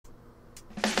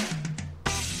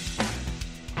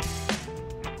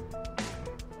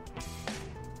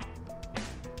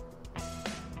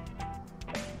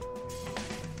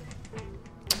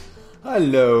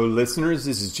Hello, listeners.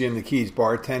 This is Jim the Keys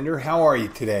Bartender. How are you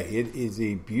today? It is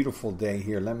a beautiful day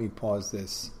here. Let me pause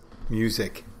this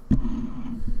music.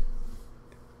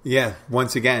 Yeah,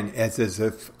 once again, it's as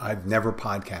if I've never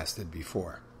podcasted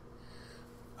before.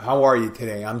 How are you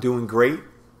today? I'm doing great.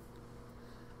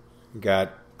 I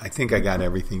think I got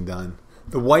everything done.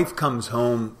 The wife comes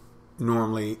home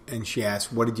normally and she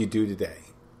asks, "What did you do today?"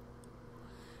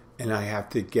 And I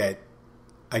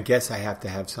guess I have to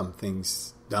have some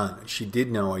things done. She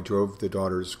did know I drove the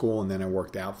daughter to school and then I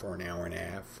worked out for an hour and a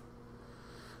half.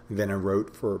 And then I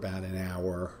wrote for about an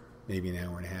hour, maybe an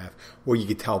hour and a half. Well, you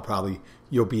could tell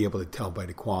you'll be able to tell by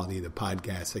the quality of the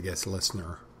podcast, I guess,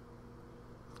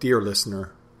 dear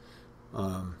listener.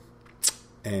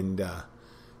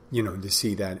 To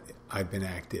see that I've been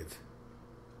active.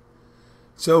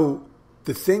 So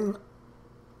the thing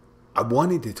I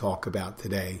wanted to talk about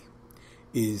today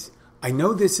is, I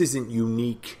know this isn't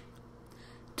unique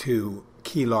to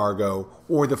Key Largo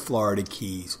or the Florida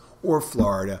Keys or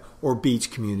Florida or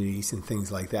beach communities and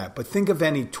things like that. But think of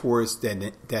any tourist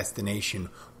destination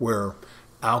where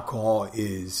alcohol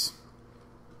is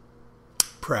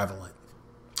prevalent.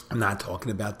 I'm not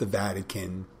talking about the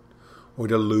Vatican or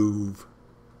the Louvre.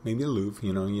 Maybe the Louvre,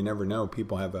 you never know.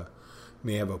 People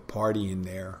may have a party in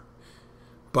there.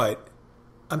 But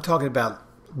I'm talking about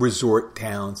resort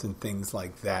towns and things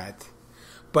like that.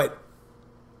 But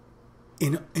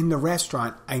in the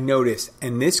restaurant, I noticed,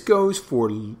 and this goes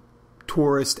for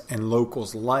tourists and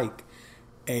locals like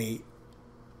a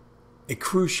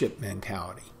cruise ship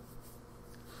mentality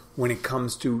when it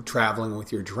comes to traveling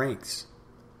with your drinks.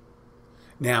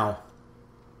 Now,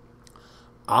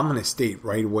 I'm going to state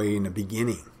right away in the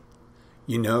beginning,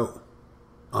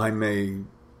 I'm a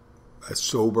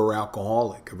sober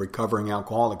alcoholic, a recovering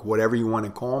alcoholic, whatever you want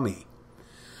to call me.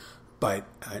 But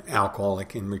an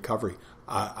alcoholic in recovery.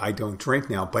 I don't drink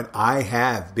now, but I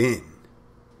have been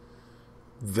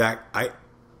that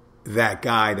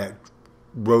guy that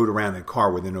rode around in a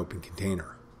car with an open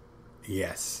container.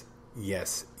 Yes.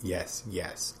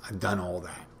 I've done all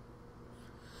that.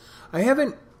 I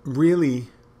haven't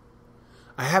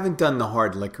done the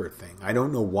hard liquor thing. I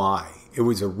don't know why. It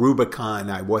was a Rubicon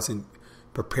I wasn't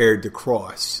prepared to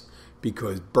cross,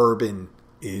 because bourbon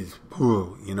is,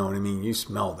 you know what I mean? You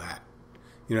smell that.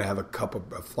 Have a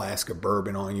flask of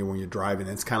bourbon on you when you're driving.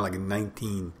 It's kind of like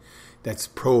that's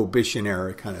Prohibition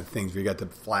era kind of things, where you got the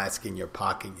flask in your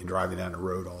pocket and you're driving down the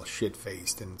road all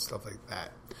shit-faced and stuff like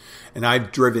that. And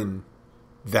I've driven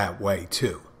that way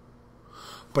too.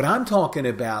 But I'm talking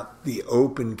about the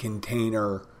open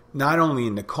container, not only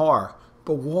in the car,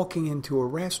 but walking into a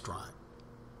restaurant.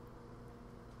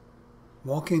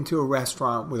 Walking into a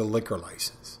restaurant with a liquor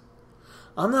license.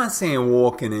 I'm not saying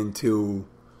walking into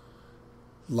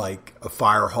like a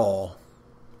fire hall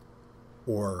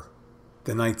or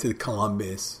the Knights of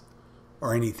Columbus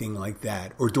or anything like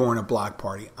that, or during a block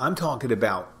party. I'm talking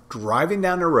about driving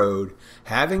down the road,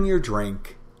 having your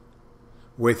drink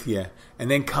with you, and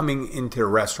then coming into a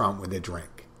restaurant with a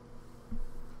drink.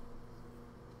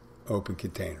 Open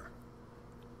container.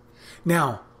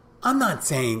 Now, I'm not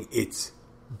saying it's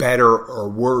better or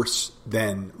worse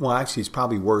than, well, actually it's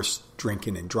probably worse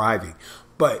drinking and driving,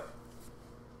 but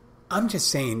I'm just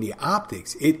saying the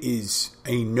optics. It is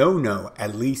a no-no,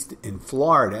 at least in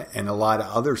Florida and a lot of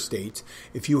other states,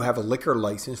 if you have a liquor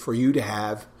license, for you to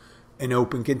have an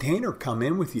open container come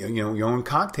in with you, your own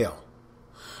cocktail.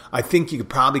 I think you could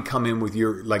probably come in with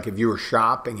if you were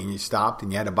shopping and you stopped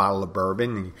and you had a bottle of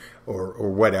bourbon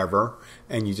or whatever,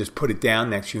 and you just put it down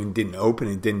next to you and didn't open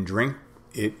it, didn't drink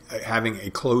it, having a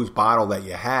closed bottle that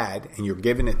you had and you're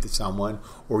giving it to someone,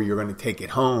 or you're going to take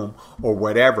it home or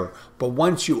whatever. But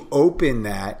once you open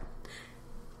that,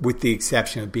 with the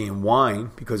exception of being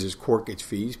wine, because there's corkage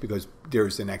fees, because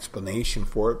there's an explanation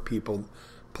for it.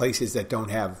 Places that don't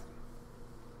have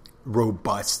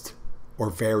robust or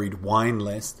varied wine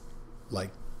list,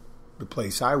 like the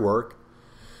place I work,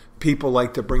 people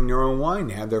like to bring their own wine,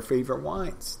 have their favorite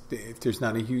wines. If there's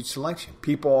not a huge selection,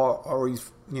 people are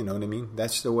always, you know what I mean?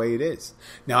 That's the way it is.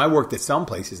 Now, I worked at some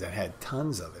places that had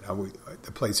tons of it.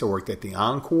 The place I worked at, the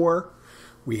Encore,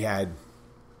 we had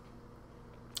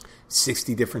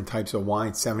 60 different types of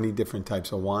wine, 70 different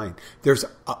types of wine.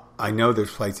 I know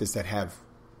there's places that have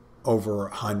over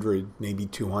 100, maybe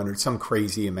 200, some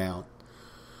crazy amount.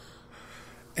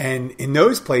 And in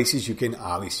those places, you can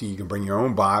bring your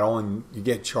own bottle, and you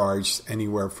get charged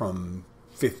anywhere from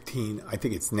 $15. I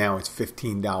think it's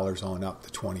 $15 on up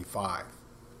to $25,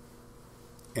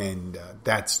 and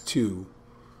that's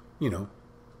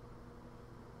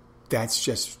that's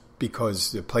just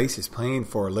because the place is paying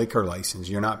for a liquor license.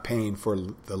 You're not paying for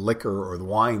the liquor or the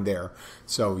wine there.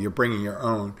 So you're bringing your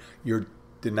own. You're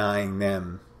denying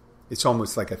them. It's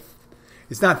almost like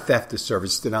it's not theft of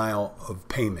service, it's denial of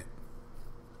payment.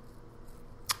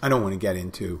 I don't want to get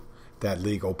into that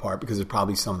legal part because there's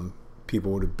probably some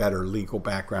people with a better legal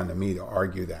background than me to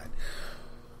argue that.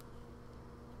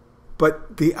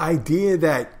 But the idea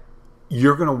that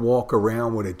you're going to walk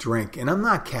around with a drink, and I'm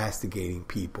not castigating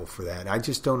people for that. I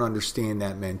just don't understand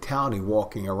that mentality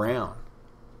walking around.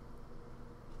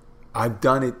 I've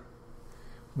done it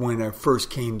when I first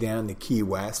came down to Key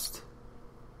West.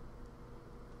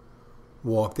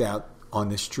 Walked out on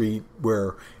the street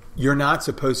where you're not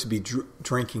supposed to be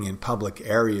drinking in public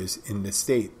areas in the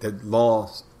state. The law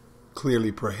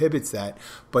clearly prohibits that,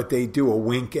 but they do a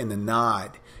wink and a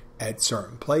nod at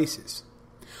certain places.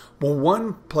 Well,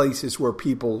 one place is where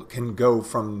people can go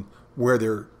from where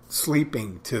they're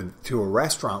sleeping to a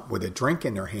restaurant with a drink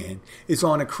in their hand is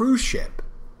on a cruise ship.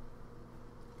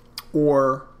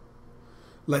 Or,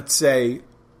 let's say,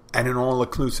 at an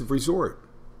all-inclusive resort.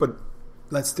 But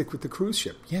let's stick with the cruise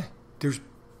ship. Yeah, there's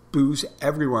booze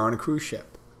everywhere on a cruise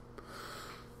ship.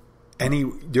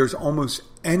 There's almost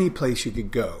any place you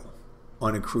could go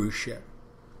on a cruise ship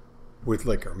with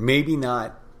liquor. Maybe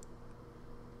not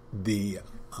the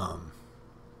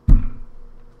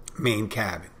main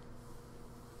cabin.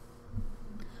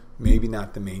 Maybe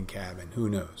not the main cabin. Who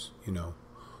knows?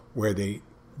 Where the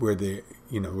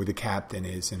captain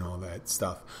is and all that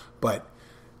stuff. But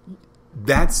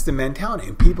that's the mentality,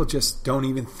 and people just don't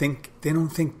even think. They don't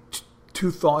think two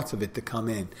thoughts of it to come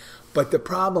in. But the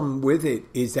problem with it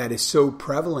is that it's so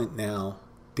prevalent now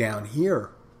down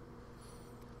here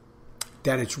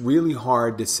that it's really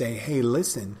hard to say, hey,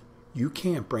 listen, you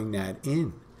can't bring that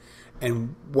in.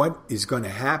 And what is going to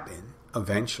happen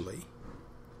eventually,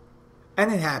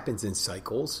 and it happens in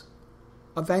cycles,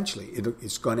 eventually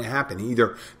it's going to happen.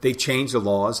 Either they change the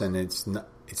laws and it's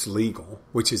legal,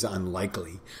 which is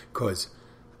unlikely because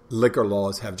liquor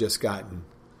laws have just gotten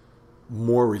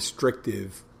more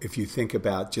restrictive if you think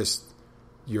about just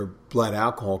your blood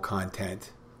alcohol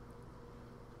content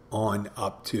on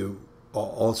up to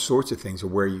all sorts of things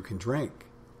of where you can drink.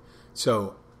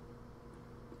 So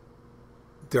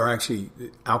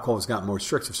alcohol has gotten more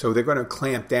restrictive. So they're going to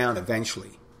clamp down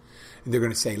eventually. And they're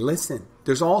going to say, listen,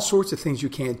 there's all sorts of things you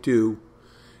can't do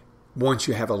once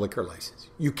you have a liquor license.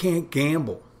 You can't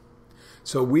gamble.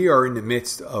 So we are in the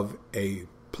midst of a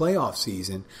playoff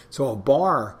season. So a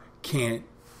bar can't,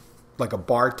 like a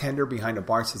bartender behind a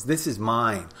bar says, this is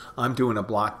mine. I'm doing a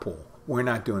block pool. We're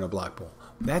not doing a block pool.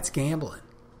 That's gambling.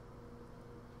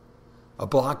 A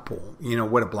block pool. You know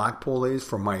what a block pool is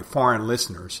for my foreign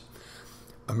listeners?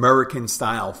 American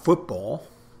style football.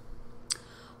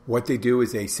 What they do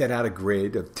is they set out a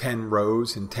grid of 10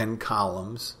 rows and 10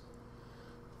 columns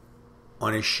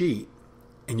on a sheet,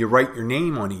 and you write your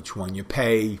name on each one. You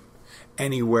pay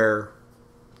anywhere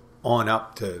on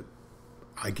up to,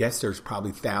 I guess there's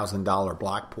probably $1,000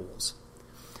 block pools.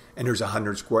 And there's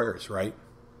 100 squares, right?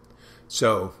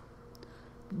 So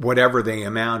whatever the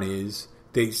amount is,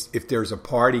 if there's a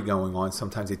party going on,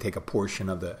 sometimes they take a portion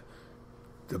of the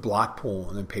block pool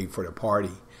and then pay for the party.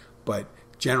 But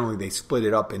generally they split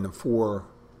it up into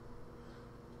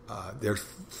there's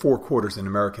 4 quarters in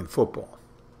American football.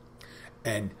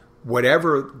 And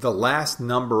whatever the last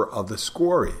number of the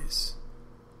score is,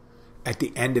 at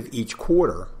the end of each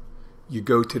quarter, you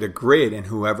go to the grid, and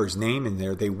whoever's name in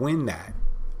there, they win that.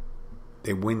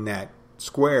 They win that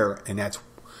square, and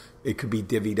it could be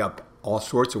divvied up all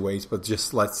sorts of ways, but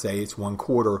just let's say it's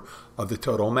 1/4 of the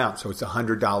total amount. So it's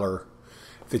 $100.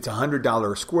 If it's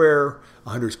 $100 square,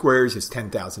 100 squares is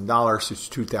 $10,000. So it's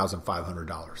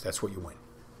 $2,500. That's what you win.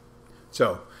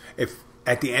 So if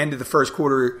at the end of the first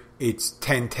quarter, it's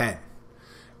 10-10.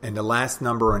 And the last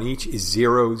number on each is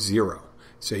 0-0.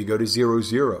 So you go to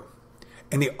 0-0.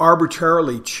 And they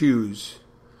arbitrarily choose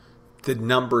the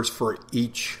numbers for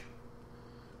each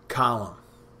column.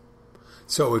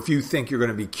 So if you think you're going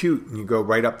to be cute and you go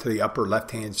right up to the upper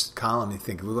left-hand column and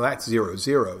think, well, that's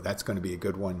 0-0. That's going to be a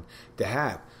good one to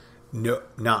have. No,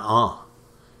 nuh-uh.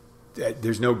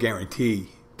 There's no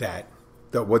guarantee that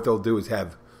what they'll do is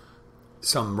have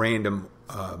some random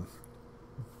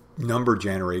number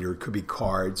generator. It could be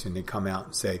cards, and they come out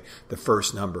and say the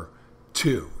first number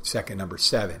 2, second number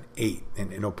 7, 8,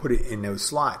 and it'll put it in those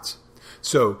slots.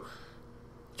 So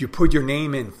you put your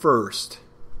name in first,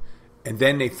 and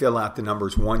then they fill out the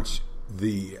numbers once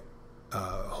the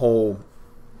whole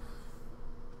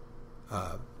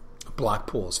block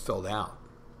pool is filled out.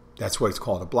 That's what it's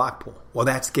called, a block pool. Well,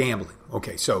 that's gambling.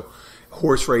 Okay, so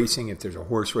horse racing, if there's a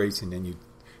horse race, and then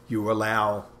you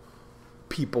allow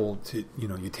people to,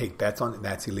 you take bets on it,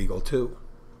 that's illegal too.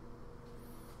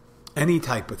 Any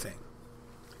type of thing.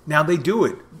 Now they do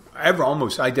it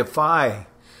I defy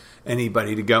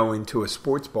anybody to go into a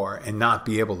sports bar and not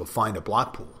be able to find a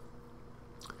block pool.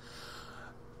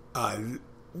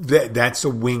 That's a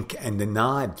wink and the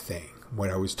nod thing. What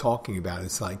I was talking about,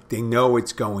 it's like they know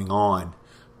it's going on,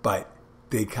 but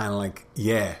they kind of like,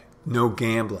 yeah, no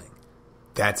gambling.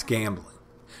 That's gambling.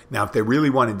 Now, if they really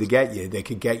wanted to get you, they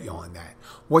could get you on that.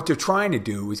 What they're trying to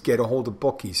do is get a hold of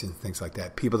bookies and things like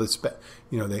that. People that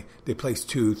they place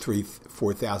 $2,000, $3,000,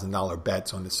 $4,000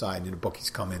 bets on the side, and the bookies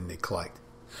come in and they collect.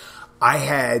 I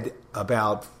had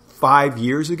about 5 to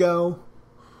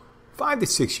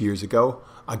 6 years ago,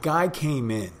 a guy came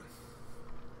in,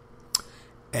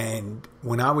 and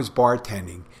when I was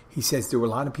bartending, he says there were a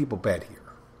lot of people bet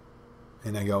here.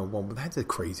 And I go, well, that's a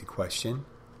crazy question.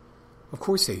 Of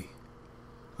course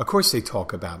they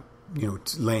talk about,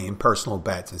 laying personal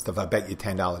bets and stuff. I bet you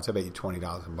 $10, I bet you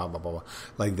 $20, and blah, blah, blah, blah,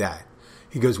 like that.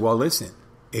 He goes, well, listen,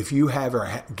 if you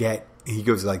ever he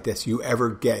goes like this, you ever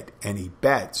get any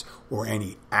bets or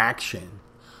any action,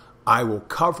 I will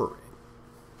cover it.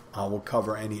 I will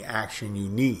cover any action you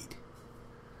need.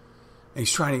 And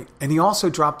and he also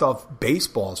dropped off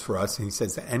baseballs for us. And he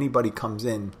says that anybody comes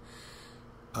in,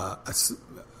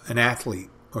 an athlete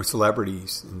or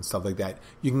celebrities and stuff like that,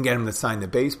 you can get them to sign the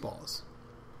baseballs.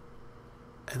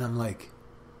 And I'm like,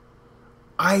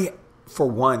 I, for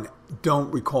one,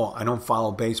 don't recall. I don't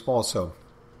follow baseball, so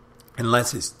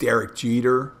unless it's Derek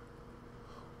Jeter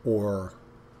or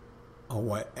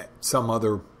some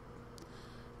other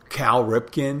Cal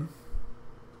Ripken,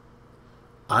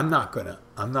 I'm not gonna,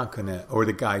 or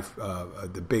the guy,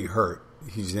 the Big Hurt.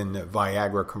 He's in the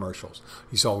Viagra commercials.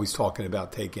 He's always talking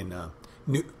about taking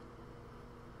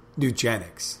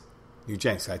Nugenics.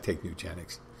 I take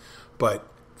Nugenics. But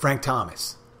Frank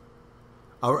Thomas,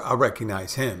 I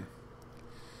recognize him.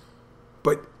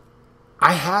 But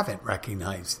I haven't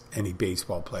recognized any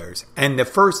baseball players. And the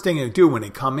first thing they do when they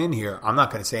come in here, I'm not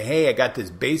going to say, hey, I got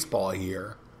this baseball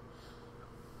here.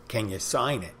 Can you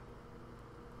sign it?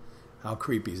 How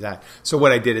creepy is that? So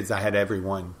what I did is I had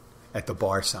everyone at the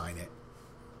bar sign it.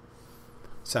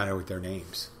 Sign it with their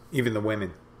names. Even the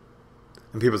women.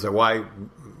 And people say, why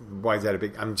is that a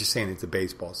big... I'm just saying it's a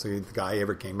baseball. So the guy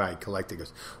ever came by, he collected,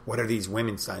 goes, what are these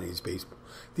women signing these baseball?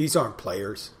 These aren't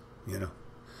players,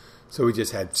 So we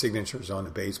just had signatures on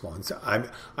the baseball. And so I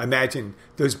imagine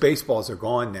those baseballs are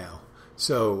gone now.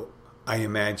 So I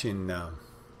imagine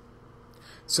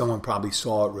someone probably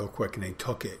saw it real quick and they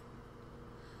took it.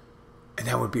 And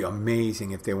that would be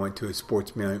amazing if they went to a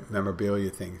sports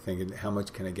memorabilia thing, thinking, how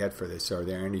much can I get for this? Are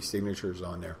there any signatures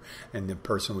on there? And the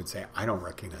person would say, I don't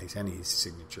recognize any of these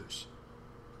signatures.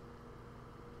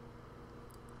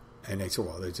 And they say,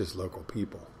 well, they're just local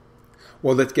people.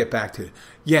 Well, let's get back to it.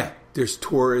 Yeah, there's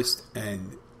tourists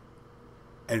and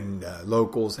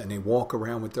locals, and they walk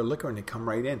around with their liquor, and they come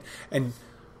right in. And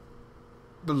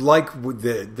like with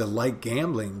the light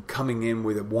gambling, coming in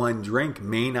with one drink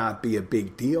may not be a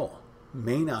big deal.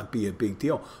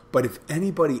 But if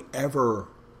anybody ever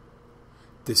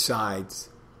decides,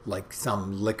 like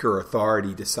some liquor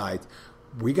authority decides,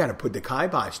 we got to put the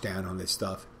kibosh down on this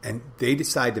stuff, and they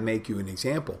decide to make you an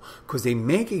example, because they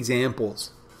make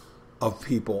examples of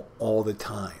people all the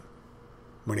time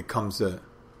when it comes to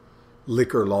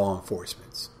liquor law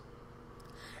enforcement.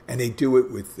 And they do it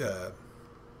with,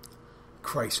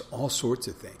 all sorts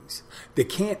of things. They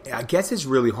can't, I guess it's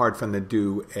really hard for them to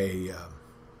do a...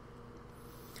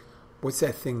 what's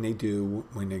that thing they do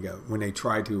when they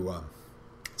try to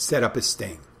set up a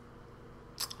sting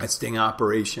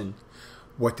operation?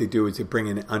 What they do is they bring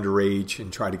in an underage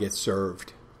and try to get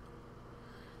served.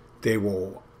 They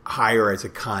will hire as a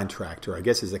contractor,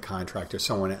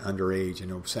 someone underage,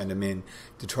 and they'll send them in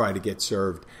to try to get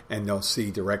served, and they'll see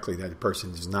directly that the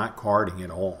person is not carding at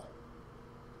all.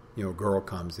 A girl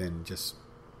comes in and just...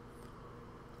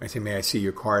 I say, may I see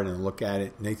your card? And look at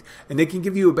it. And they can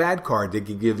give you a bad card. They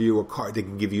can give you a card. They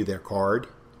can give you their card.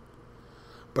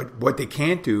 But what they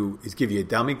can't do is give you a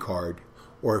dummy card.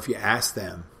 Or if you ask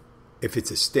them, if it's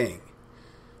a sting,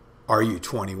 are you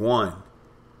 21?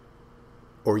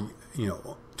 Or,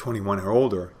 21 or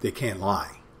older, they can't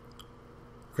lie.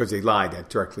 Because they lie, that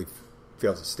directly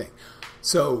fails a sting.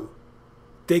 So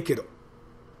they could,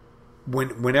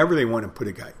 whenever they want to put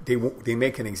a guy, they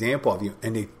make an example of you,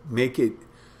 and they make it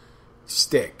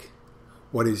stick.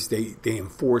 They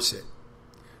enforce it.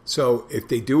 So if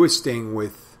they do a sting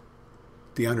with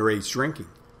the underage drinking,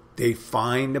 they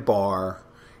fine the bar,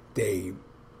 they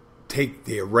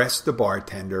arrest the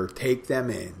bartender, take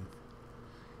them in.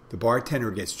 The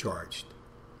bartender gets charged.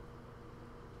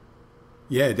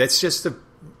 Yeah, that's just the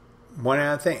one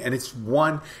other thing. And it's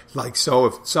one, like, so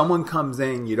if someone comes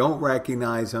in, you don't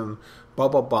recognize them, blah,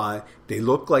 blah, blah, they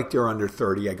look like they're under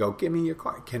 30. I go, give me your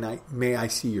card. May I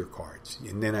see your cards?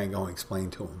 And then I go and explain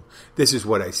to them. This is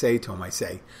what I say to them. I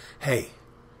say, hey,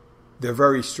 they're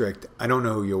very strict. I don't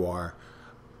know who you are.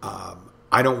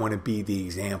 I don't want to be the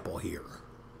example here.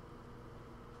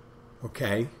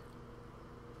 Okay?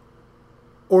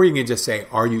 Or you can just say,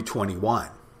 are you 21?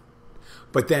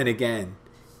 But then again,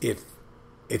 if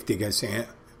they're going to say,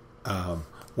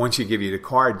 once you give you the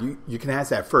card, you can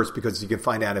ask that first because you can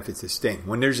find out if it's a sting.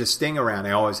 When there's a sting around,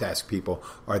 I always ask people,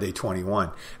 are they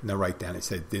 21? And they'll write down, it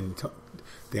said,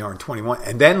 they aren't 21.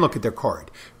 And then look at their card.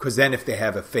 Because then if they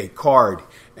have a fake card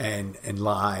and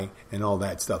lie and all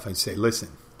that stuff, I say, listen,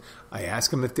 I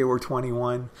asked them if they were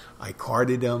 21. I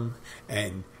carded them.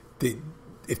 And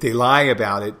if they lie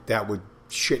about it, that would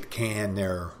shit can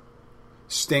their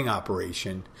sting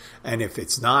operation. And if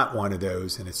it's not one of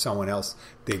those and it's someone else,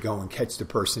 they go and catch the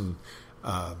person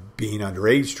being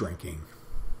underage drinking,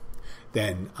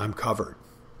 then I'm covered.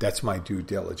 That's my due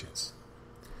diligence.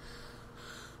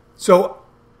 So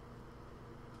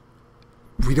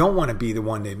we don't want to be the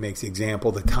one that makes the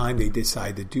example the time they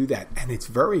decide to do that. And it's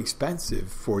very expensive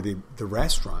for the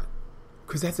restaurant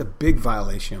because that's a big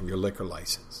violation of your liquor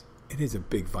license. It is a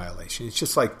big violation. It's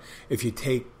just like if you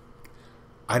take,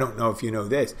 I don't know if you know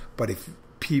this, but if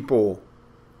people,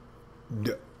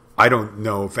 I don't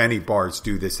know if any bars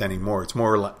do this anymore. It's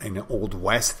more like an Old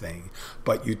West thing.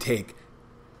 But you take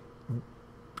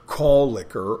call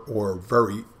liquor or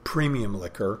very premium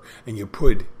liquor and you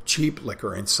put cheap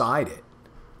liquor inside it.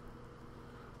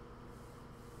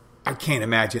 I can't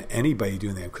imagine anybody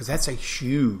doing that because that's a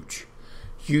huge,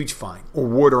 huge fine. Or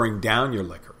watering down your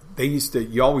liquor.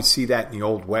 You always see that in the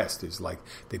Old West. Is like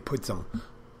they put some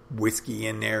whiskey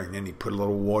in there and then they put a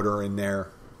little water in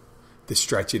there to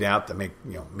stretch it out to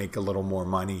make a little more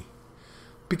money.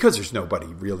 Because there's nobody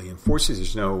really enforces.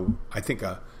 There's no, I think,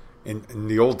 in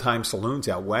the old time saloons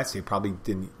out west, they probably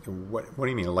didn't. What do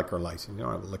you mean a liquor license? You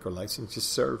don't have a liquor license.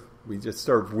 We just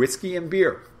serve whiskey and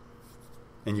beer.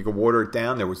 And you can water it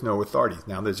down. There was no authority.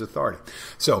 Now there's authority.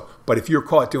 So, but if you're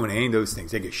caught doing any of those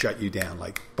things, they can shut you down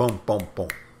like boom, boom, boom.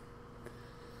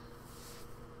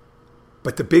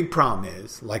 But the big problem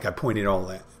is, like I pointed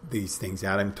all these things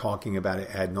out, I'm talking about it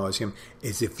ad nauseum,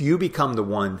 is if you become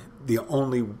the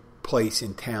only place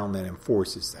in town that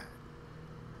enforces that,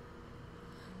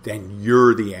 then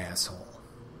you're the asshole.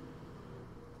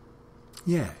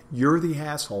 Yeah, you're the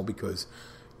asshole because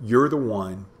you're the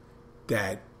one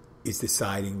that is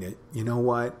deciding that, you know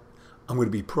what, I'm going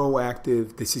to be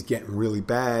proactive. This is getting really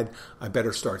bad. I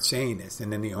better start saying this.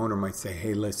 And then the owner might say,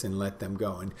 hey, listen, let them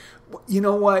go. And you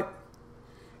know what?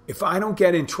 If I don't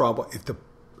get in trouble, if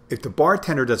the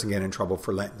bartender doesn't get in trouble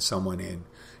for letting someone in,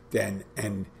 then,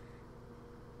 and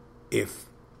if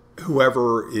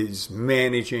whoever is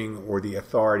managing or the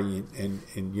authority and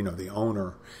the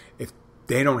owner, if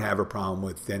they don't have a problem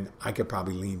with, then I could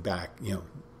probably lean back,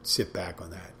 sit back on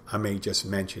that. I may just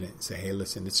mention it and say, hey,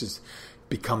 listen, this is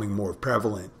becoming more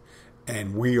prevalent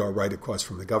and we are right across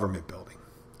from the government building.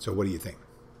 So what do you think?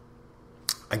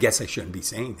 I guess I shouldn't be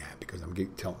saying that because I'm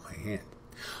getting tilting my hand.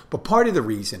 But part of the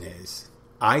reason is,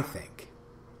 I think,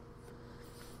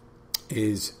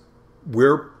 is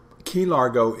where Key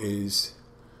Largo is,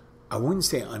 I wouldn't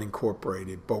say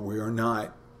unincorporated, but we're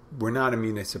not a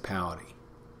municipality.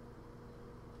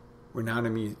 We're not a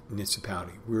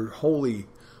municipality. We're wholly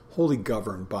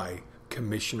governed by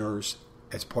commissioners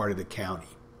as part of the county.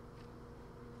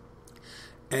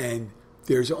 And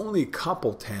there's only a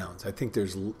couple towns. I think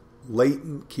there's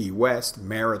Layton, Key West,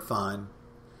 Marathon,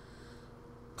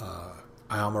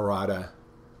 Almirada.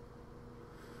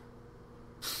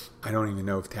 I don't even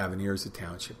know if Tavernier is a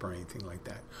township or anything like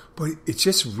that. But it's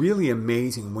just really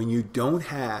amazing when you don't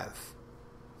have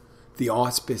the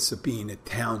auspice of being a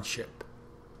township.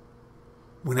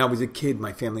 When I was a kid,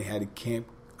 my family had a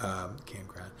campground,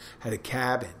 had a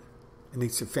cabin. And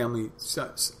it's a family,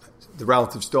 the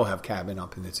relatives still have cabin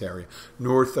up in this area,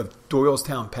 north of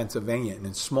Doylestown, Pennsylvania, in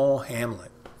a small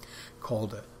hamlet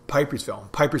called Pipersville.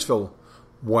 And Pipersville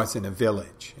wasn't a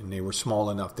village, and they were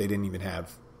small enough they didn't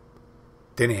have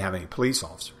any police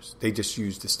officers. They just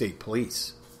used the state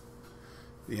police.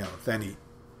 If there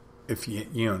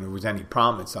was any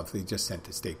problem and stuff, they just sent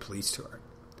the state police to it.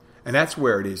 And that's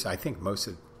where it is, I think, most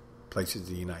of the places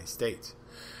in the United States.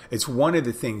 It's one of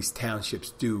the things townships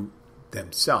do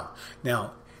themselves.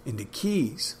 Now, in the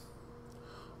Keys,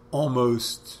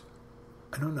 almost,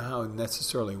 I don't know how it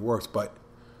necessarily works, but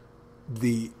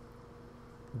the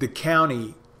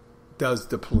county does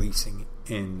the policing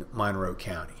in Monroe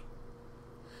County.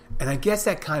 And I guess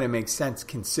that kind of makes sense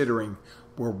considering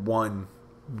we're one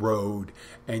road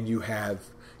and you have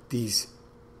these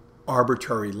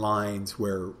arbitrary lines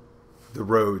where the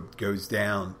road goes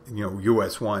down,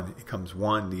 US 1, it comes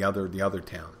one, the other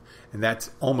town. And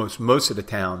that's almost most of the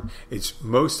town. It's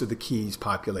most of the Keys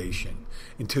population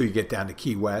until you get down to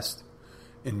Key West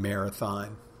and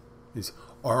Marathon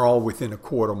are all within a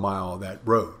quarter mile of that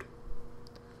road.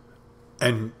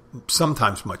 And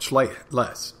sometimes much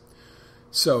less.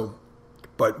 So,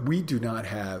 but we do not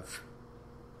have,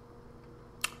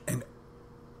 and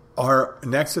our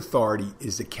next authority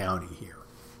is the county here.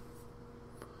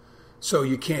 So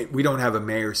we don't have a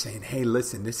mayor saying, hey,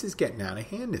 listen, this is getting out of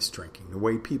hand, this drinking, the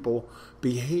way people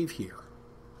behave here.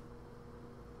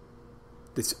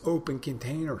 This open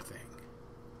container thing,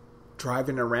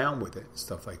 driving around with it and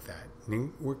stuff like that.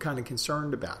 And we're kind of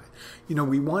concerned about it.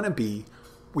 We want to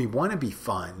be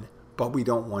fun, but we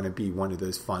don't want to be one of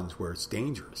those funds where it's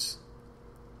dangerous.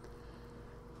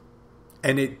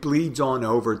 And it bleeds on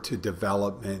over to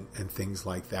development and things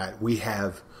like that. We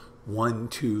have 1,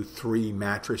 2, 3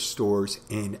 mattress stores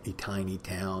in a tiny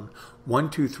town. 1,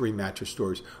 2, 3 mattress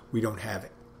stores. We don't have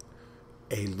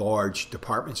a large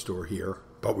department store here,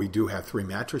 but we do have 3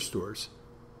 mattress stores.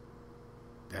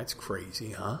 That's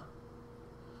crazy, huh?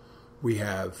 We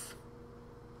have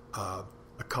a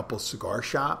couple cigar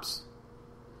shops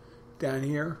down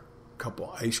here, a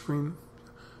couple ice cream,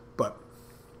 but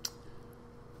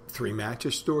 3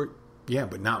 mattress stores, yeah,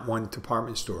 but not 1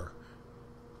 department store.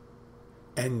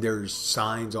 And there's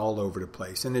signs all over the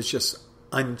place. And there's just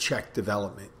unchecked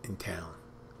development in town.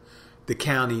 The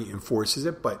county enforces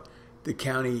it, but the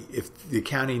county, if the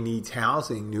county needs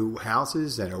housing, new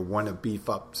houses, and or want to beef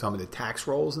up some of the tax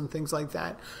rolls and things like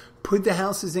that, put the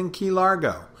houses in Key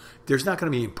Largo. There's not going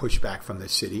to be any pushback from the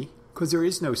city because there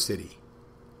is no city.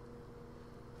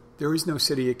 There is no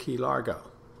city at Key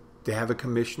Largo. They have a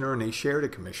commissioner and they share the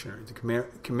commissioner. The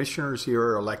commissioners here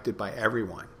are elected by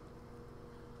everyone.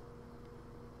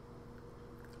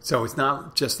 So it's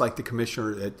not just like the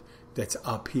commissioner that's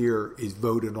up here is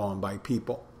voted on by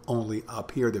people only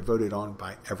up here. They're voted on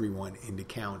by everyone in the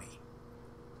county.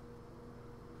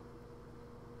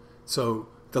 So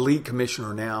the lead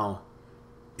commissioner now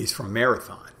is from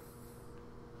Marathon.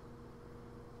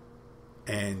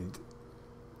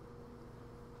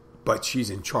 But she's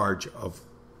in charge of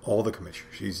all the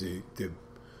commissioners. She's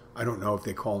I don't know if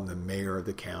they call him the mayor of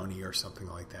the county or something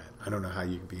like that. I don't know how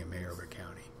you can be a mayor of a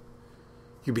county.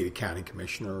 You could be the county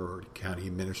commissioner or county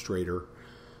administrator.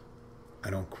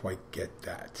 I don't quite get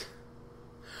that.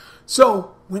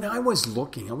 So when I was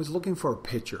looking for a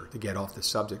picture to get off the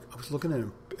subject. I was looking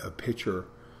at a picture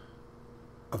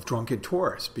of drunken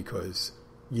tourists because,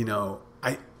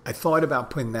 I thought about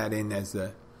putting that in as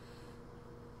the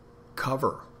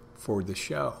cover for the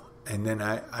show. And then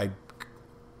I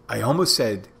almost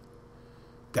said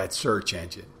that search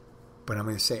engine, but I'm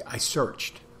going to say I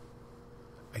searched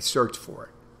for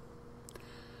it.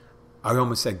 I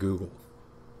almost said Google.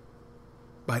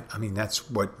 But, that's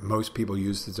what most people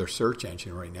use as their search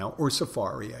engine right now, or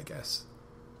Safari, I guess.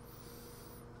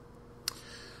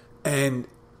 And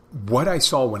what I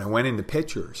saw when I went into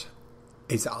pictures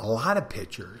is a lot of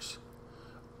pictures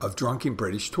of drunken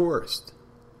British tourists.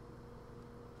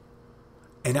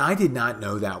 And I did not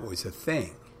know that was a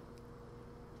thing.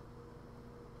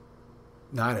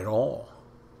 Not at all.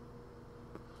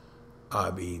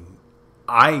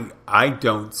 I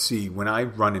don't see, when I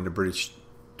run into British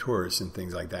tourists and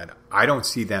things like that, I don't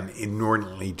see them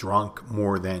inordinately drunk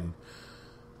more than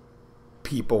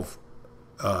people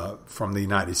from the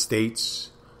United States,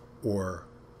 or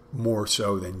more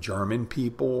so than German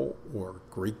people or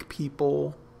Greek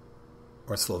people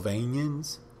or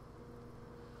Slovenians.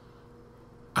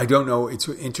 I don't know. It's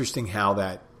interesting how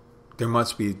that there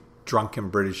must be drunken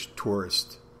British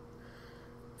tourist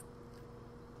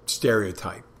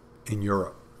stereotype in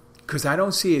Europe, because I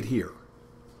don't see it here.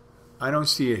 I don't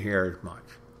see it here as much.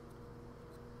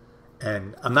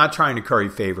 And I'm not trying to curry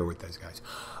favor with those guys.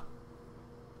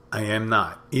 I am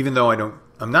not. Even though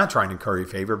I'm not trying to curry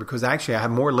favor, because actually I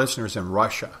have more listeners in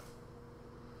Russia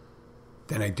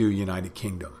than I do United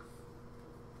Kingdom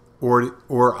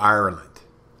or Ireland.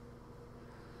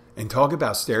 And talk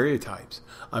about stereotypes.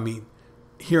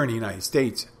 Here in the United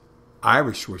States,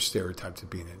 Irish were stereotyped as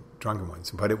being the drunken ones,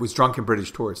 but it was drunken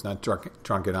British tourists, not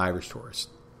drunken Irish tourists.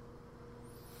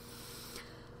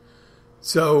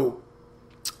 So,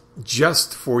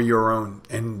 just for your own,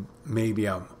 and maybe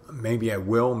I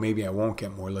will, maybe I won't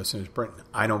get more listeners in Britain.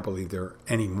 I don't believe there are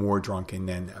any more drunken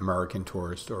than American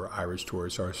tourists or Irish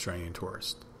tourists or Australian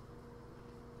tourists.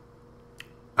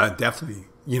 Definitely,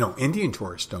 Indian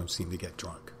tourists don't seem to get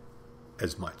drunk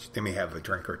as much. They may have a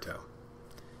drink or two.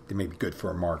 They may be good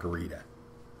for a margarita.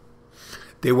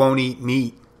 They won't eat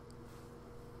meat.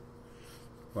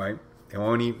 Right? They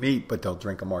won't eat meat, but they'll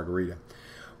drink a margarita.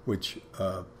 Which,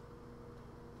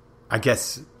 I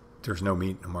guess there's no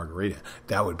meat in a margarita.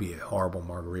 That would be a horrible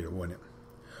margarita, wouldn't it?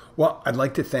 Well, I'd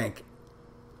like to thank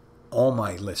all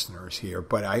my listeners here,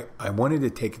 but I wanted to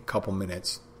take a couple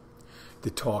minutes to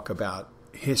talk about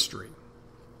history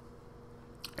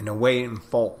and the way it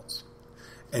unfolds.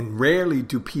 And rarely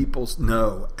do people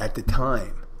know at the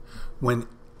time when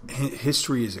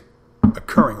history is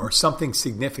occurring or something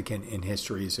significant in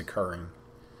history is occurring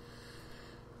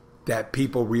that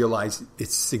people realize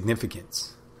its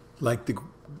significance. Like the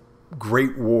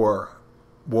Great War,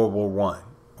 World War I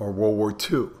or World War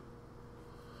II.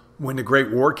 When the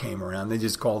Great War came around, they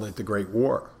just called it the Great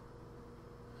War.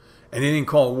 And they didn't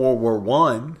call it World War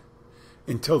I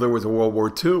until there was a World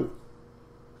War II.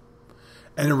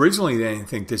 And originally they didn't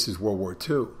think this is World War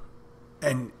II.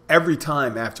 And every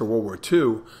time after World War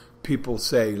II, people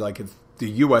say, like, if the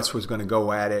U.S. was going to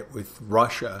go at it with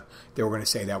Russia, they were going to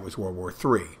say that was World War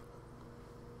III.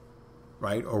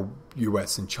 Right? Or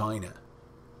U.S. and China.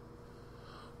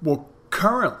 Well,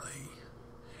 currently,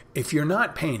 if you're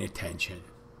not paying attention,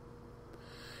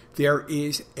 there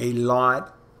is a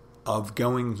lot of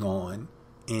goings on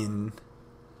in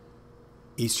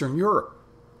Eastern Europe.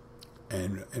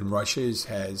 And Russia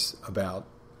has about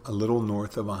a little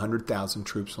north of 100,000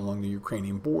 troops along the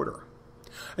Ukrainian border.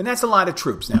 And that's a lot of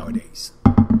troops nowadays.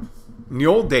 In the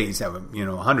old days,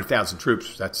 100,000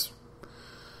 troops,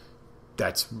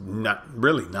 that's not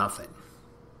really nothing.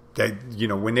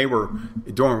 When they were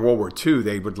during World War II,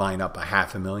 they would line up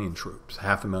 500,000 troops,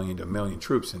 500,000 to 1 million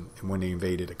troops, and when they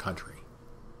invaded a country.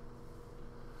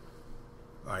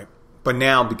 Right? But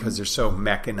now, because they're so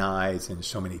mechanized and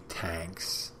so many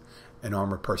tanks and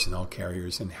armored personnel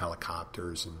carriers and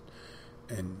helicopters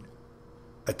and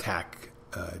attack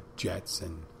jets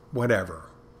and whatever,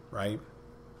 right?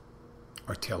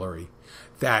 Artillery,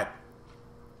 that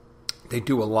they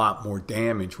do a lot more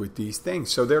damage with these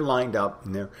things. So they're lined up,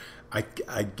 and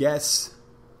I guess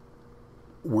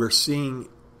we're seeing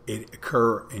it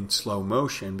occur in slow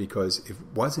motion because it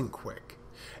wasn't quick.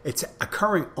 It's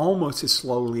occurring almost as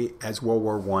slowly as World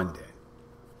War I did.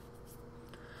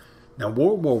 Now,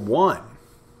 World War I,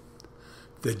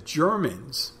 the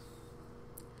Germans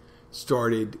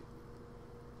started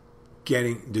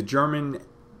getting the German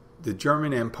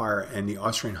Empire and the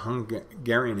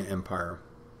Austrian-Hungarian Empire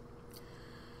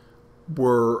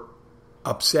were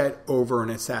upset over an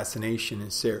assassination in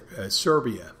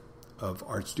Serbia of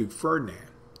Archduke Ferdinand.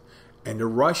 And the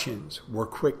Russians were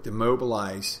quick to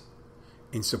mobilize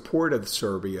in support of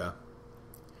Serbia.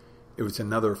 It was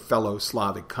another fellow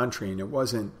Slavic country, and it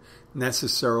wasn't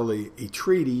necessarily a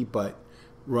treaty, but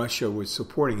Russia was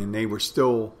supporting, and they were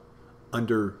still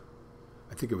under,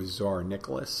 I think it was Tsar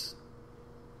Nicholas,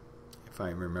 if I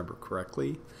remember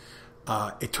correctly.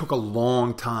 It took a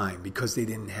long time because they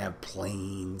didn't have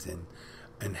planes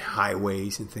and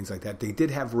highways and things like that. They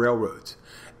did have railroads,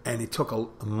 and it took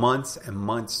months and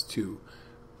months to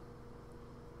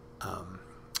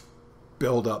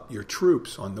build up your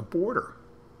troops on the border.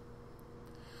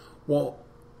 Well,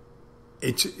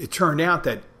 it turned out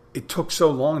that it took so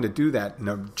long to do that, and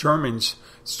the Germans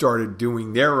started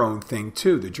doing their own thing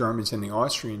too. The Germans and the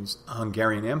Austrians,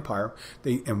 Hungarian Empire,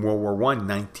 in World War I,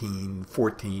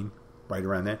 1914, right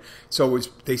around then. So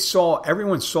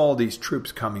everyone saw these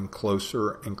troops coming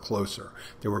closer and closer.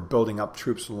 They were building up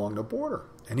troops along the border,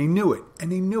 and they knew it,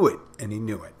 and they knew it, and they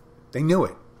knew it. They knew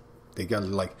it. They got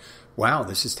like, wow,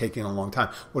 this is taking a long time.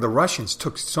 Well, the Russians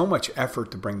took so much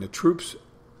effort to bring the troops.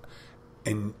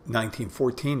 In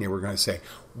 1914, they were going to say,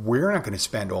 we're not going to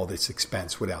spend all this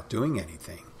expense without doing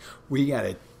anything. We got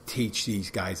to teach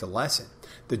these guys a lesson.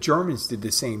 The Germans did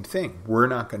the same thing. We're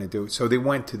not going to do it. So they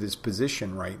went to this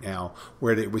position right now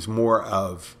where it was more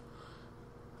of,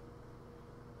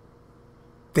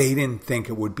 they didn't think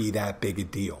it would be that big a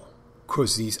deal.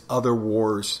 Because these other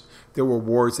wars, there were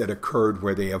wars that occurred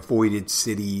where they avoided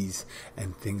cities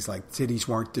and things like cities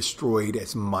weren't destroyed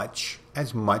as much.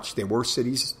 There were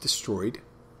cities destroyed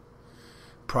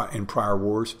in prior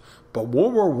wars. But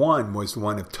World War I was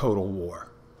one of total war,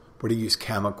 where they used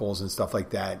chemicals and stuff like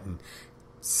that. And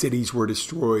cities were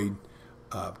destroyed.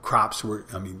 Crops were,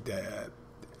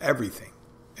 everything.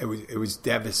 It was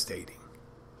devastating.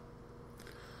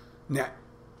 Now,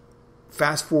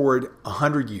 fast forward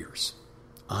 100 years.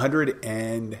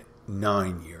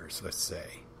 109 years, let's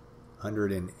say.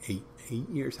 108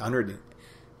 years?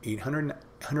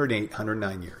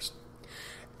 109 years.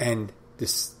 And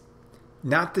this,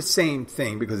 not the same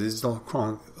thing, because it's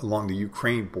along the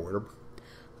Ukraine border,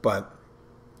 But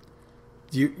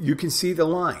you can see the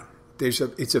line.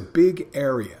 It's a big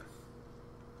area.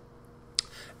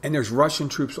 And there's Russian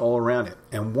troops all around it.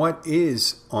 And what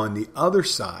is on the other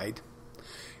side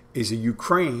is a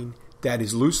Ukraine that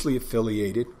is loosely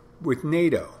affiliated with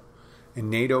NATO. And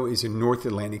NATO is a North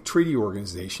Atlantic Treaty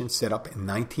Organization set up in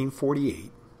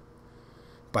 1948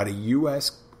 by the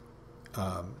U.S.,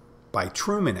 by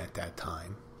Truman at that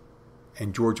time,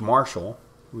 and George Marshall,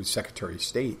 who was Secretary of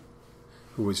State,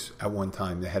 who was at one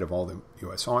time the head of all the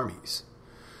U.S. armies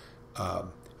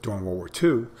during World War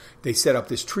II. They set up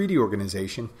this treaty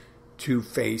organization to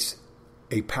face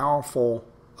a powerful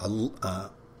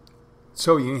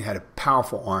Soviet Union had a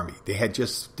powerful army. They had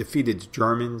just defeated the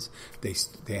Germans. They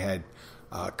had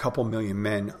a couple million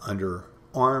men under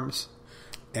arms,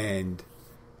 and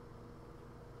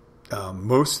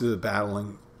most of the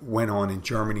battling went on in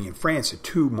Germany and France. The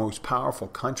two most powerful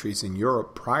countries in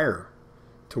Europe prior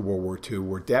to World War II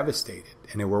were devastated,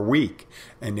 and they were weak,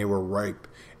 and they were ripe.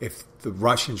 If the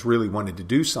Russians really wanted to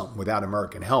do something without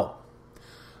American help,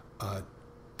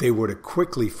 they would have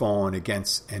quickly fallen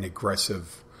against an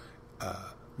aggressive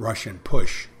Russian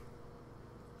push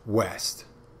west.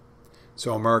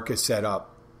 So America set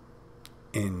up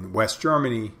in West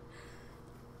Germany,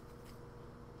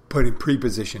 putting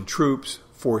pre-positioned troops,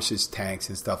 forces, tanks,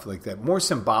 and stuff like that. More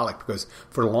symbolic, because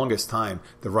for the longest time,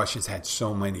 the Russians had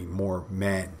so many more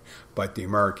men, but the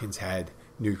Americans had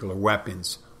nuclear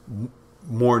weapons,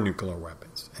 more nuclear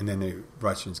weapons. And then the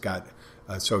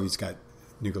Soviets got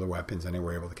nuclear weapons, and they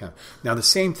were able to counter. Now, the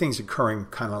same thing's occurring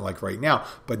kind of like right now,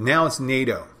 but now it's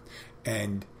NATO.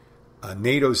 And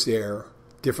NATO's there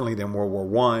differently than World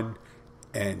War I,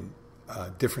 and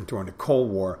different during the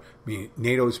Cold War. I mean,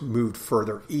 NATO's moved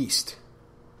further east.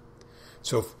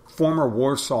 So former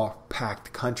Warsaw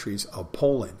Pact countries of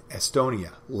Poland,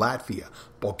 Estonia, Latvia,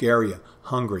 Bulgaria,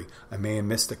 Hungary, I may have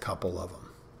missed a couple of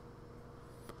them.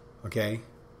 Okay?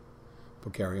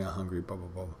 Bulgaria, Hungary, blah, blah,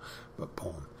 blah, but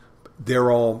Poland.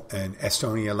 They're all, and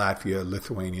Estonia, Latvia,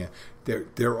 Lithuania,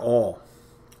 they're all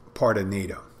part of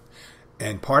NATO.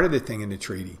 And part of the thing in the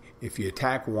treaty, if you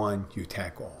attack one, you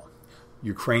attack all.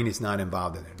 Ukraine is not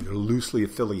involved in it. They're loosely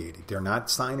affiliated. They're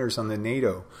not signers on the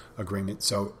NATO agreement.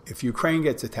 So if Ukraine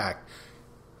gets attacked,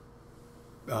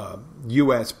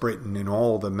 U.S., Britain, and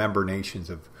all the member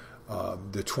nations of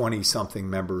the 20-something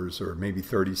members or maybe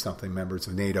 30-something members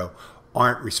of NATO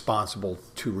aren't responsible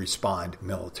to respond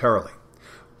militarily.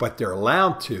 But they're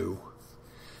allowed to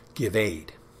give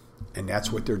aid. And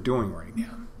that's what they're doing right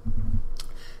now.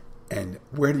 And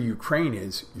where the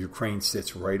Ukraine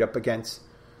sits right up against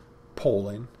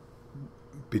Poland,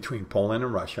 between Poland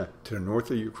and Russia. To the north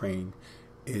of Ukraine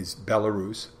is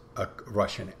Belarus, a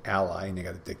Russian ally, and they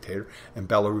got a dictator, and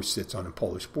Belarus sits on the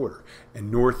Polish border.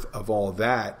 And north of all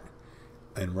that,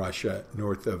 in Russia,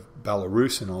 north of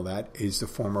Belarus and all that, is the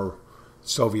former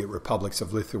Soviet republics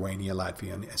of Lithuania,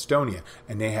 Latvia, and Estonia.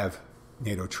 And they have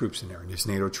NATO troops in there. And there's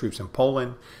NATO troops in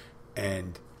Poland.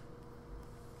 And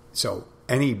so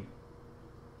any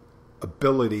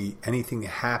ability, anything that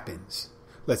happens,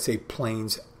 let's say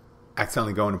planes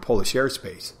accidentally go into Polish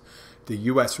airspace, the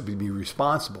U.S. would be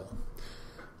responsible,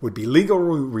 would be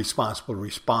legally responsible to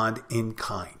respond in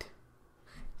kind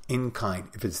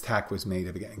if its attack was made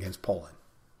against Poland.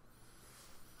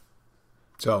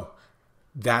 So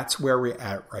that's where we're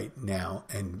at right now,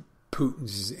 and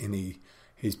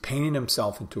he's painting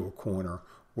himself into a corner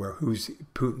where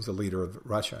Putin's the leader of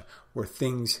Russia, where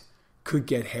things could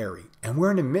get hairy. And we're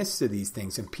in the midst of these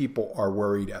things, and people are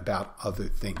worried about other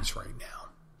things right now.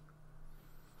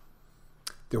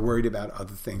 They're worried about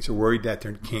other things. They're worried that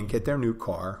they can't get their new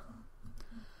car.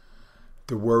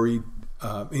 They're worried.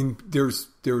 There's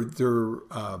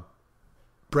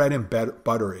bread and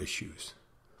butter issues.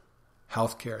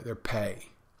 Healthcare, their pay,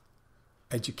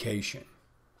 education,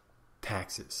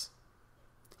 taxes,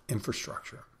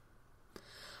 infrastructure.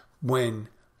 When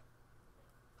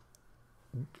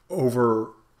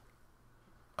over,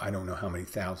 I don't know how many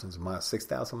thousands of miles,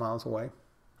 6,000 miles away,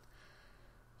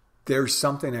 there's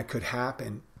something that could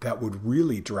happen that would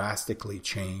really drastically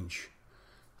change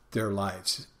their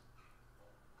lives.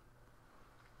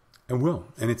 And will.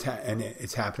 And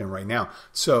it's happening right now.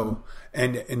 So,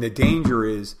 and the danger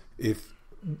is if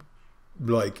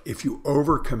you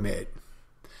overcommit,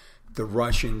 the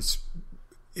Russians,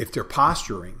 if they're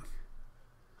posturing,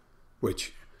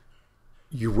 which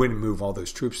you wouldn't move all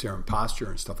those troops there and posture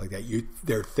and stuff like that.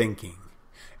 They're thinking.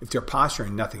 If they're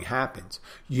posturing, nothing happens.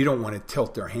 You don't want to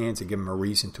tilt their hands and give them a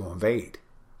reason to invade.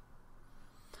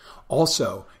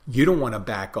 Also, you don't want to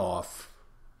back off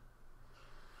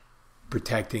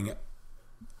protecting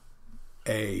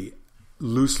a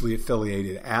loosely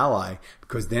affiliated ally,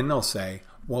 because then they'll say,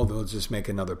 well, they'll just make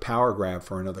another power grab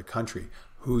for another country.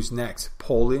 Who's next?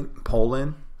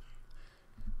 Poland?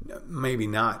 Maybe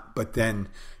not, but then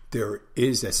there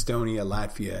is Estonia,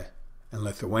 Latvia, and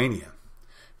Lithuania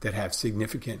that have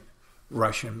significant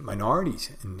Russian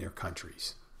minorities in their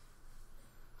countries,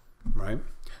 right?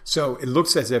 So it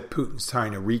looks as if Putin's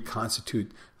trying to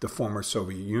reconstitute the former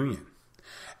Soviet Union.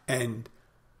 And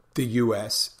the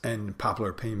U.S. and popular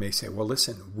opinion may say, well,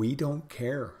 listen, we don't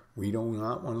care. We do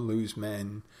not want to lose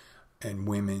men and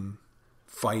women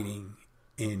fighting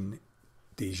in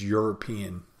these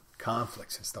European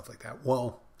conflicts and stuff like that.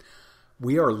 Well,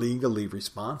 we are legally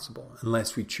responsible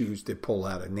unless we choose to pull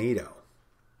out of NATO.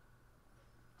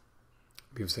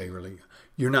 People say, really,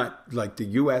 you're not, like the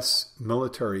U.S.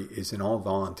 military is an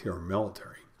all-volunteer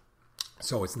military.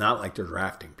 So it's not like they're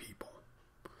drafting people.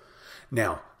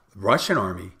 Now, the Russian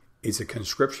army is a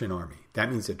conscription army.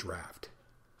 That means a draft.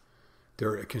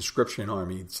 They're a conscription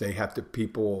army. They have to,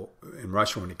 people in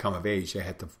Russia, when they come of age, they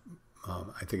have to,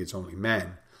 I think it's only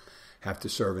men, have to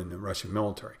serve in the Russian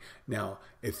military. Now,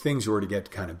 if things were to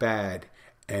get kind of bad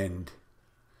and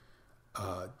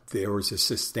there was a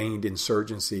sustained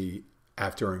insurgency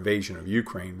after invasion of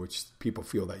Ukraine, which people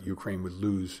feel that Ukraine would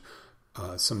lose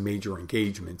some major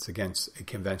engagements against a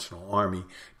conventional army,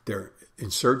 their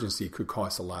insurgency could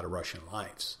cost a lot of Russian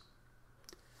lives.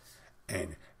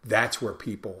 And that's where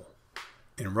people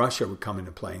in Russia would come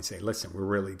into play and say, listen,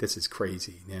 this is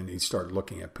crazy. And they start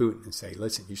looking at Putin and say,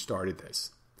 listen, you started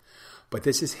this. But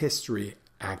this is history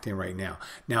acting right now.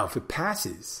 Now, if it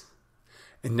passes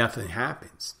and nothing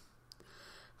happens,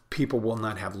 people will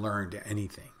not have learned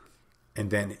anything.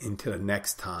 And then into the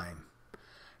next time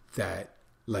that,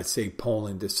 let's say,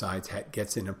 Poland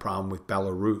gets in a problem with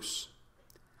Belarus.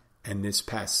 And this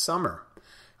past summer,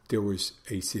 there was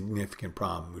a significant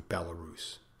problem with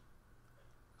Belarus.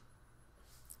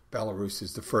 Belarus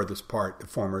is the furthest part, the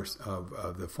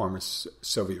former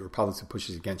Soviet republics that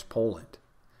pushes against Poland.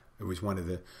 It was one of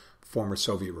the former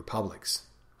Soviet republics.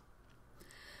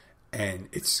 And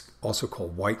it's also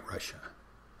called White Russia.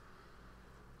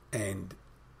 And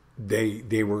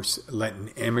they were letting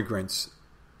immigrants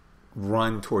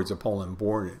run towards the Poland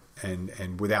border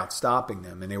and without stopping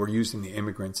them. And they were using the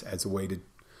immigrants as a way to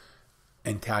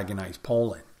antagonize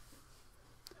Poland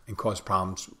and cause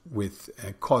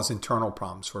internal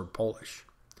problems for Polish.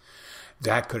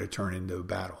 That could have turned into a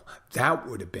battle. That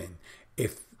would have been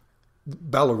if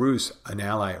Belarus, an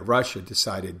ally of Russia,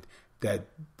 decided that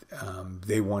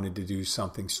they wanted to do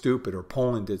something stupid, or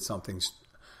Poland did something,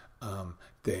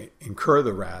 they incur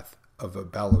the wrath of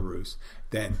Belarus,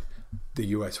 then the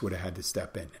U.S. would have had to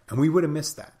step in. And we would have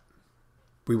missed that.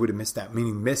 We would have missed that,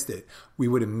 meaning missed it. We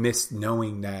would have missed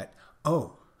knowing that,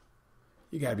 oh,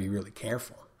 you got to be really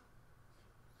careful.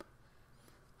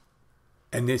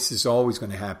 And this is always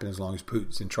going to happen as long as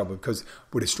Putin's in trouble, because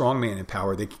with a strong man in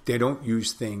power, they don't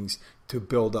use things to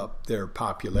build up their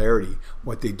popularity.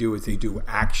 What they do is they do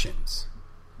actions.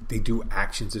 They do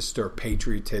actions to stir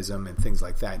patriotism and things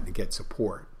like that and to get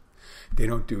support. They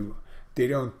don't do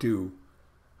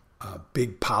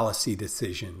big policy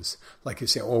decisions like you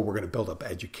say, oh, we're going to build up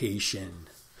education.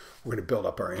 We're going to build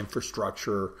up our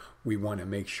infrastructure. We want to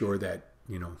make sure that,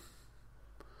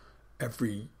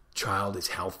 every child is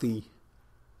healthy.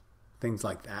 Things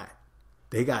like that.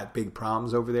 They got big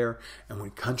problems over there. And when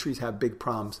countries have big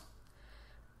problems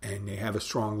and they have a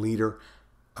strong leader,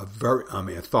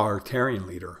 authoritarian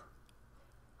leader,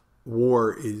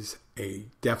 war is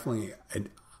definitely an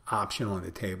option on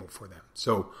the table for them.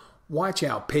 So watch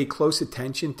out. Pay close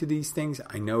attention to these things.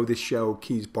 I know this show,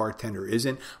 Keys Bartender,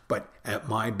 isn't, but at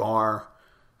my bar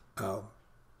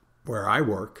where I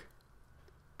work,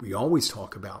 we always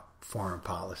talk about foreign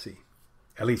policy.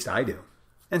 At least I do.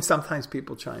 And sometimes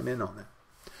people chime in on that.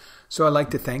 So I'd like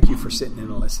to thank you for sitting in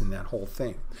and listening to that whole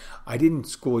thing. I didn't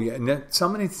school you. And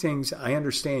some of these things, I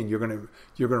understand you're going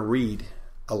to read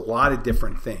a lot of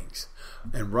different things.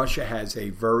 And Russia has a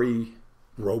very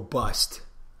robust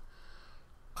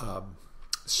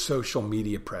social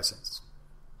media presence.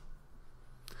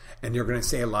 And they're going to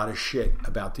say a lot of shit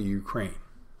about the Ukraine.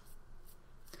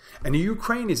 And the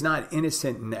Ukraine is not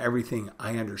innocent in everything,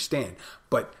 I understand.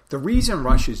 But the reason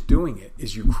Russia's doing it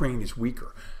is Ukraine is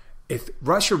weaker. If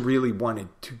Russia really wanted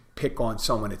to pick on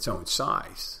someone its own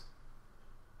size,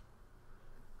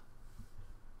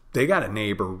 they got a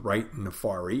neighbor right in the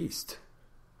Far East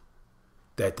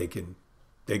that they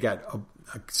got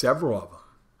several of them.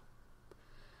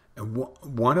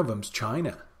 And one of them's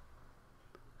China.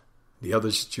 The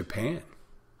other's Japan.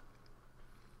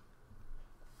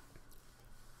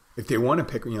 If they want to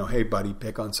pick, hey, buddy,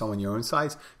 pick on someone your own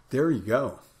size, there you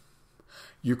go.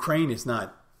 Ukraine is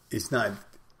not. It's not.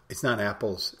 It's not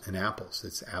apples and apples.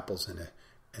 It's apples and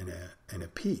a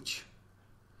peach,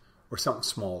 or something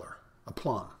smaller, a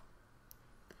plum.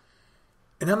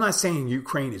 And I'm not saying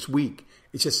Ukraine is weak.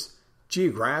 It's just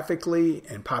geographically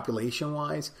and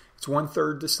population-wise, it's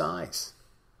 1/3 the size.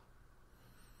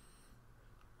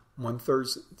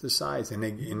 1/3 the size, and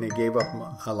they gave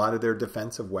up a lot of their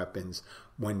defensive weapons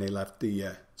when they left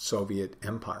the Soviet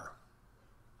Empire.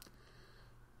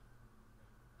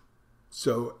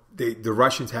 So the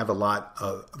Russians have a lot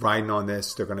of riding on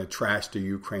this. They're going to trash the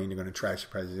Ukraine. They're going to trash the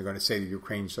president. They're going to say the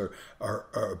Ukrainians are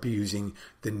abusing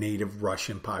the native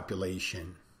Russian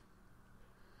population.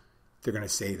 They're going to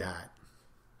say that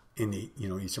in the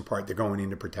eastern part. They're going in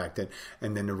to protect it.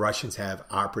 And then the Russians have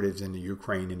operatives in the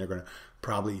Ukraine, and they're going to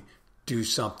probably do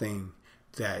something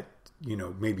that,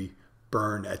 maybe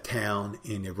burn a town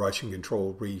in a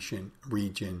Russian-controlled region,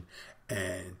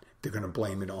 and they're going to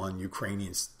blame it on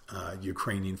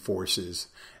Ukrainian forces,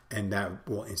 and that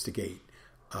will instigate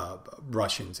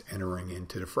Russians entering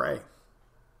into the fray.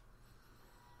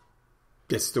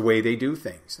 It's the way they do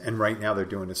things. And right now they're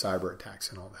doing the cyber attacks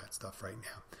and all that stuff right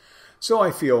now. So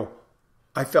I felt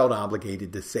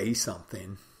obligated to say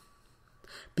something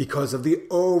because of the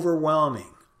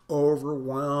overwhelming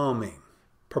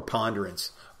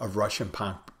preponderance of Russian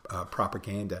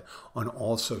propaganda on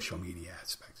all social media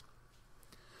aspects.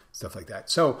 Stuff like that.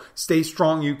 So stay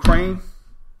strong, Ukraine.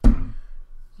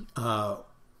 They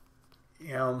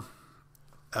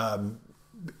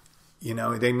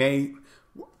may.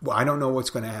 Well, I don't know what's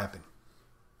going to happen.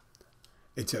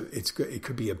 It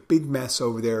could be a big mess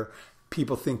over there.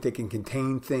 People think they can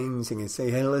contain things and can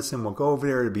say, "Hey, listen, we'll go over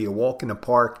there. It'll be a walk in the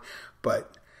park."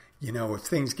 But if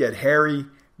things get hairy,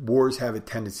 wars have a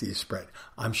tendency to spread.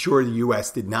 I'm sure the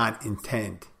U.S. did not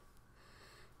intend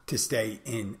to stay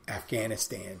in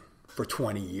Afghanistan for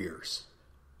 20 years.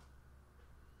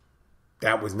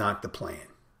 That was not the plan.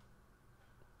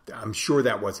 I'm sure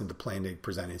that wasn't the plan they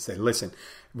presented. They said, listen,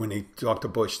 when they talked to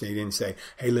Bush, they didn't say,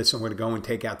 hey, listen, we're going to go and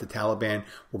take out the Taliban.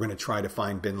 We're going to try to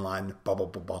find bin Laden, blah, blah,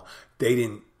 blah, blah. They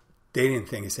didn't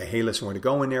think and say, hey, listen, we're going to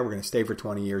go in there. We're going to stay for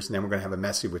 20 years, and then we're going to have a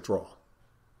messy withdrawal.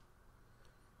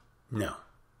 No.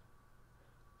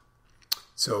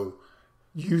 So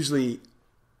usually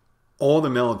all the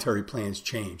military plans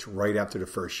change right after the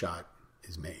first shot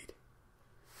is made.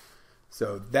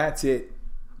 So that's it.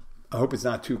 I hope it's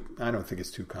not I don't think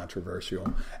it's too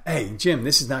controversial. Hey, Jim,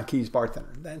 this is not Keys Bartender.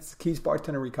 That's Keys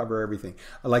Bartender. We cover everything.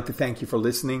 I'd like to thank you for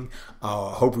listening.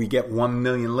 I hope we get 1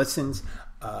 million listens.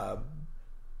 I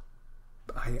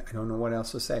don't know what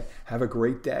else to say. Have a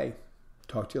great day.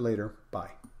 Talk to you later.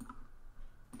 Bye.